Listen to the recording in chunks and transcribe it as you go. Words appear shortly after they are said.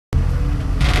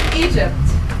Egypt.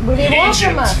 What do you want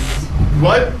from us?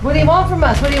 What? What do you want from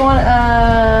us? What do you want?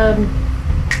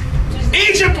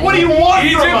 Egypt, what do you want from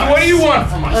us? Egypt, what do you want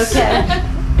from us? Okay.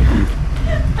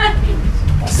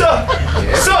 Sir,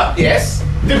 sir. Yes?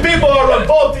 The people are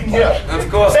revolting here. Of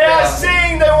course They are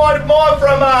saying they want more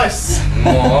from us.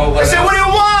 More? I said, what do you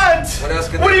want? What else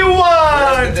can What do you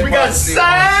want? they We got possibly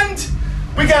sand.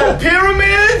 We got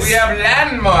pyramids. We have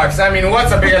landmarks. I mean,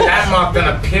 what's a bigger landmark than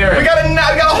a pyramid? We got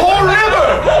a whole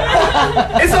river.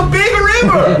 It's a big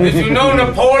river. Did you know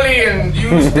Napoleon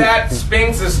used that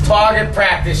Sphinx as target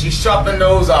practice? He shot the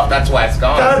nose off. That's why it's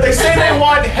gone. They say they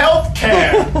want health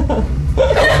care.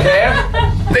 There?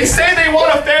 They say they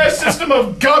want a fair system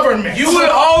of government. You will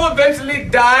all eventually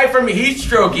die from heat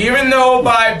stroke, even though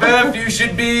by birth you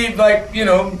should be, like, you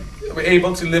know,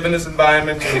 able to live in this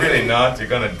environment. You're really not. You're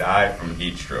gonna die from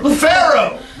heat stroke.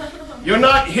 Pharaoh, you're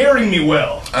not hearing me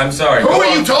well. I'm sorry. Who are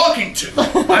you talking to?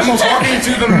 I'm talking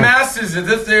to the masses as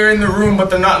if they're in the room, but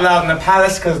they're not loud in the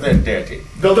palace because they're dirty.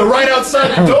 They're right outside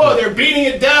the door. They're beating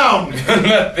it down.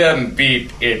 Let them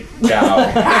beat it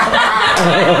down.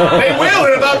 They will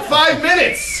in about 5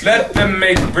 minutes. Let them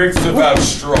make bricks without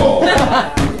straw.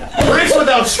 Bricks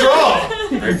without straw.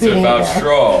 Bricks without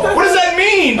straw. What does that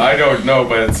mean? I don't know,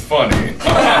 but it's funny. Look,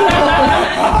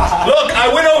 I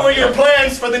went over your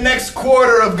plans for the next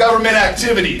quarter of government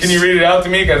activities. Can you read it out to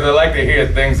me? Because I like to hear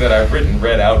things that I've written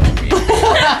read out to me.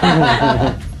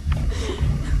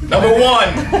 Number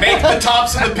 1, make the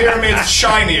tops of the pyramids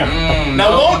shinier.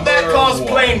 Now, won't that cause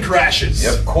plane crashes?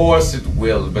 Of course it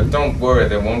will, but don't worry,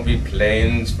 there won't be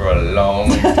planes for a long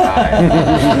time.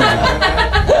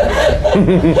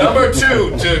 Number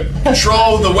 2, to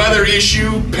control the weather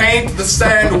issue, paint the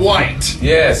sand white.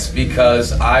 Yes,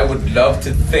 because I would love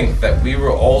to think that we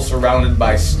were all surrounded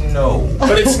by snow.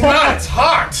 But it's not, it's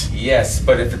hot. Yes,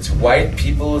 but if it's white,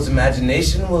 people's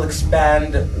imagination will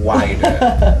expand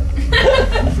wider.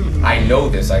 I know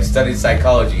this. I studied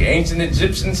psychology. Ancient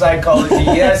Egyptian psychology,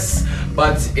 yes,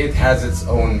 but it has its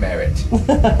own merit.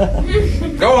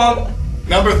 Go on.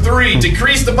 Number 3,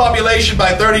 decrease the population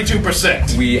by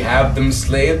 32%. We have them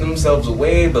slave themselves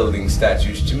away, building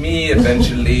statues to me.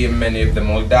 Eventually, many of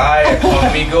them will die.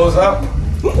 Economy goes up.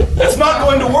 That's not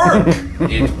going to work.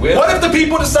 It will. What if the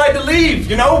people decide to leave?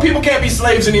 You know, people can't be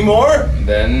slaves anymore.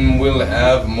 Then we'll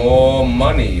have more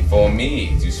money for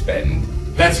me to spend.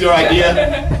 That's your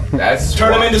idea? That's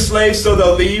Turn them into slaves so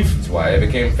they'll leave? That's why I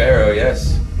became pharaoh,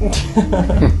 yes.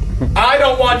 I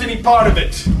don't want any part of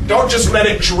it. Don't just let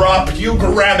it drop. You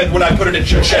grab it when I put it in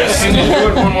your chest. Can you do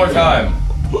it one more time?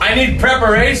 I need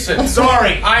preparation.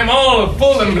 Sorry. I'm all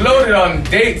full and bloated on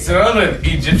dates and other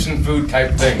Egyptian food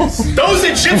type things. Those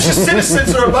Egyptian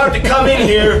citizens are about to come in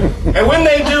here, and when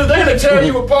they do, they're going to tear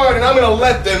you apart, and I'm going to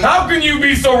let them. How can you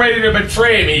be so ready to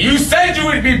betray me? You said you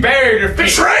would be buried or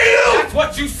Betray you? That's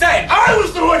what you said. I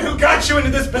was the one who got you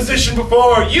into this position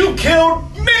before. You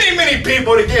killed many, many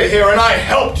people to get here, and I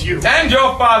helped you. And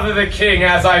your father the king,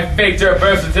 as I faked your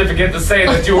birth certificate to say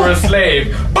that you were a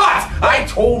slave. But I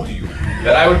told you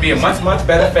that I would be a much, much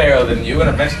better pharaoh than you, and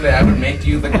eventually I would make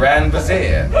you the Grand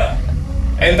Vizier.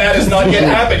 And that has not yet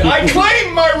happened. I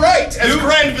claim my right as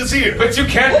Grand Vizier. But you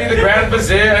can't be the Grand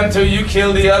Vizier until you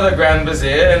kill the other Grand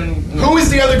Vizier, and... Who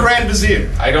is the other Grand Vizier?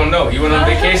 I don't know. He went on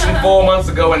vacation 4 months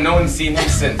ago, and no one's seen him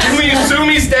since. Can we assume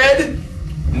he's dead?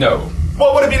 No.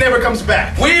 Well, what if he never comes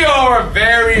back? We are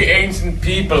very ancient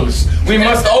peoples. We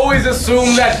must always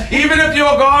assume that even if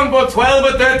you're gone for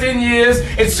 12 or 13 years,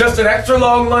 it's just an extra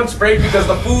long lunch break because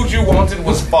the food you wanted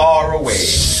was far away.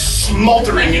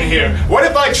 Smoldering in here. What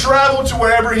if I travel to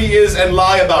wherever he is and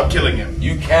lie about killing him?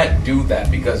 You can't do that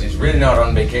because he's really not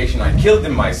on vacation. I killed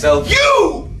him myself.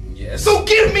 You! Yes. So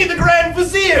give me the Grand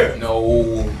Vizier!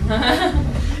 No.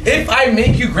 If I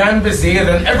make you Grand Vizier,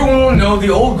 then everyone will know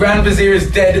the old Grand Vizier is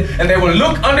dead, and they will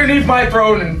look underneath my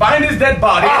throne and find his dead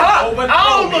body.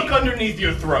 I'll look underneath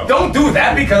your throne. Don't do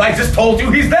that because I just told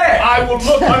you he's there. I will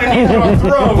look underneath your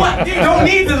throne. What? You don't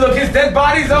need to look. His dead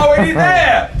body's already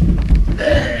there.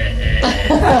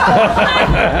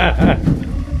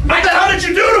 How did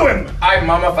you do to him? I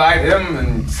mummified him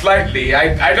and slightly.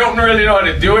 I don't really know how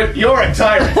to do it. You're a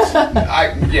tyrant.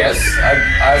 Yes,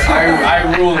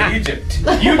 I rule Egypt.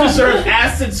 You deserve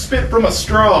acid spit from a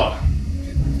straw.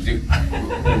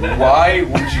 Why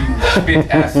would you spit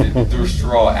acid through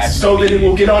straw at So me? that it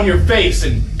will get on your face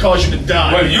and cause you to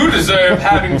die. Well, you deserve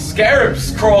having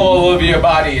scarabs crawl all over your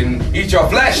body and eat your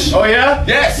flesh. Oh, yeah?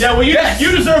 Yes. Yeah, well,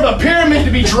 you deserve a pyramid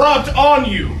to be dropped on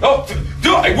you. Oh,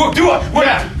 do I? Well, do I? Well,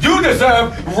 Yeah. You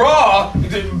deserve Ra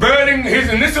burning his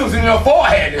initials in your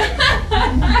forehead.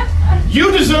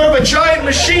 You deserve a giant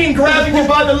machine grabbing you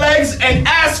by the legs and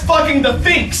ass fucking the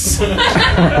Finks.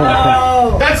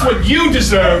 That's what you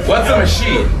deserve. What's a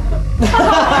machine?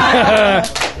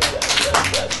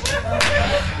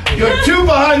 You're too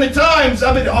behind the times.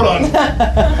 Hold on.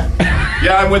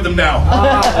 Yeah, I'm with him now.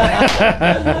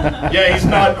 Yeah, he's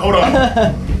not. Hold on.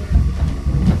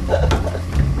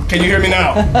 Can you hear me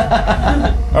now?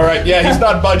 All right. Yeah, he's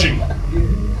not budging.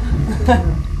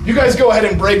 You guys go ahead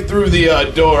and break through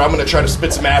the door. I'm gonna try to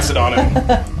spit some acid on him,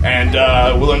 and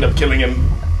we'll end up killing him.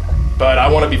 But I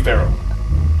want to be Pharaoh.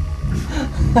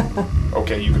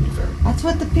 Okay, you can be Pharaoh. That's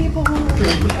what the people want.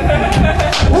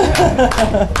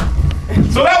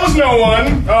 So that was no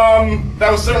one.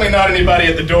 That was certainly not anybody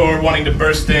at the door wanting to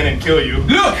burst in and kill you.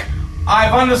 Look!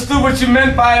 I've understood what you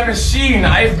meant by a machine.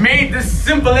 I've made this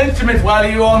simple instrument while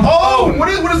you were on the phone. What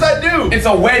does that do? It's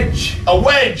a wedge. A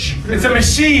wedge. It's a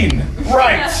machine.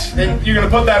 Right. And you're gonna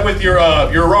put that with your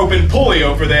rope and pulley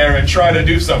over there and try to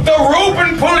do something. The rope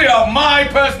and pulley are my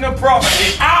personal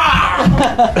property. Ah!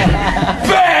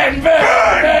 Burn!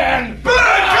 Burn! Burn!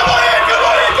 Burn! Come on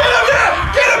in! Get him!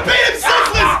 Get him! Beat him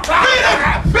senseless! Beat him!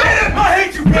 Beat him! I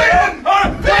hate you, Pharaoh!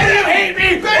 Beat him! Hate me!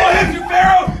 I hate you,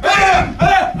 Pharaoh! Beat him!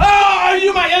 Are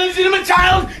you my illegitimate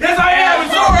child? Yes, I am.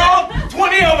 So are all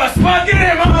 20 of us. But get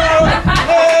him!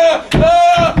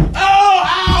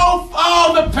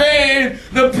 The pain!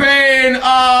 The pain!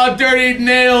 Dirty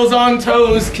nails on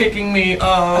toes kicking me. Your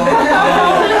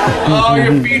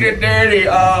feet are dirty.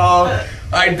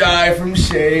 I die from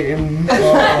shame.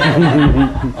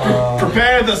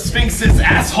 Prepare the Sphinx's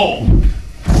asshole.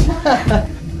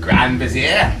 Grand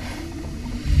Vizier.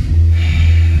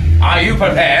 Are you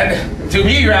prepared to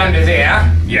be Grand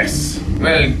Vizier? Yes.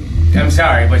 Well, I'm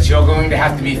sorry, but you're going to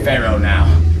have to be Pharaoh now.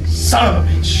 Son of a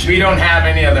bitch. We don't have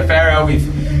any other Pharaoh. We've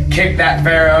kicked that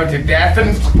Pharaoh to death,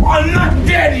 and I'm not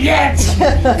dead yet!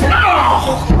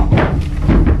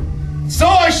 So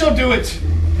I shall do it.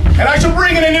 And I shall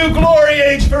bring in a new glory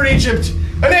age for Egypt.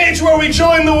 An age where we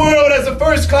join the world as a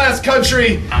first-class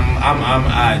country.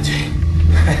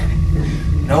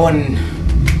 No one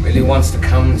really wants to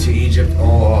come to Egypt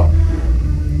or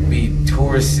be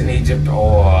tourists in Egypt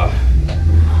or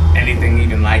anything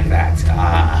even like that.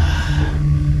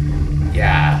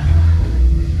 Yeah.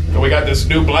 So we got this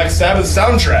new Black Sabbath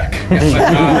soundtrack.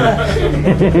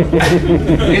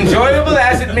 Enjoyable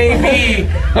as it may be,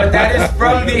 but that is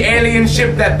from the alien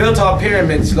ship that built our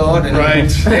pyramids, Lord. And right.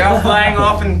 They are flying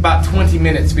off in about 20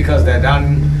 minutes because they're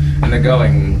done and they're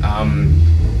going.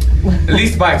 At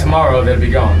least by tomorrow they'll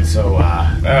be gone, so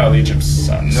well, Egypt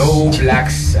sucks. No Black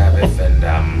Sabbath and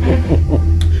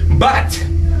but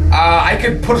I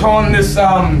could put on this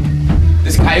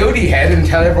this coyote head and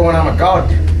tell everyone I'm a god.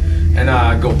 And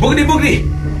go boogity boogity.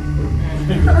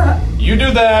 You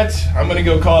do that, I'm gonna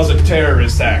go cause a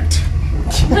terrorist act.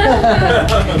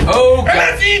 Oh, and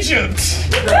that's Egypt!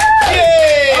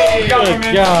 Yay! Oh,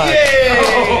 government. Yay!